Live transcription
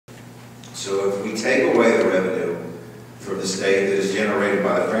So if we take away the revenue from the state that is generated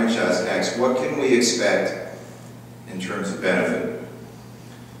by the franchise tax, what can we expect in terms of benefit?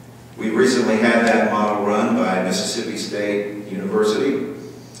 We recently had that model run by Mississippi State University.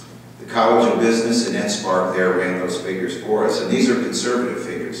 The College of Business and NSPARC there ran those figures for us, and these are conservative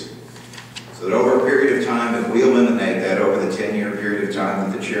figures. So that over a period of time, if we eliminate that over the 10-year period of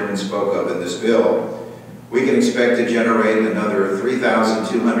time that the chairman spoke of in this bill, we can expect to generate another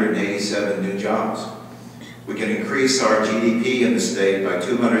 3,287 new jobs. We can increase our GDP in the state by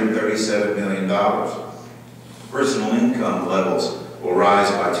 $237 million. Personal income levels will rise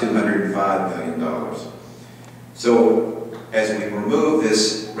by $205 million. So as we remove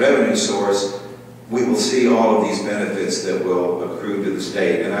this revenue source, we will see all of these benefits that will accrue to the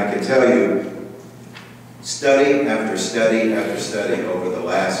state. And I can tell you, study after study after study over the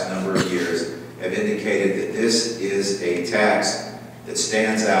last number of years have indicated that this is a tax that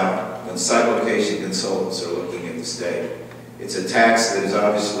stands out when cyclication consultants are looking at the state. It's a tax that is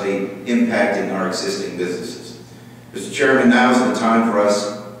obviously impacting our existing businesses. Mr. Chairman, now is the time for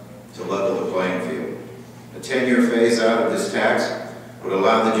us to level the playing field. A 10-year phase out of this tax would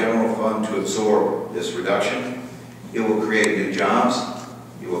allow the general fund to absorb this reduction. It will create new jobs,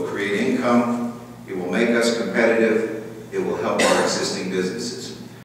 it will create income,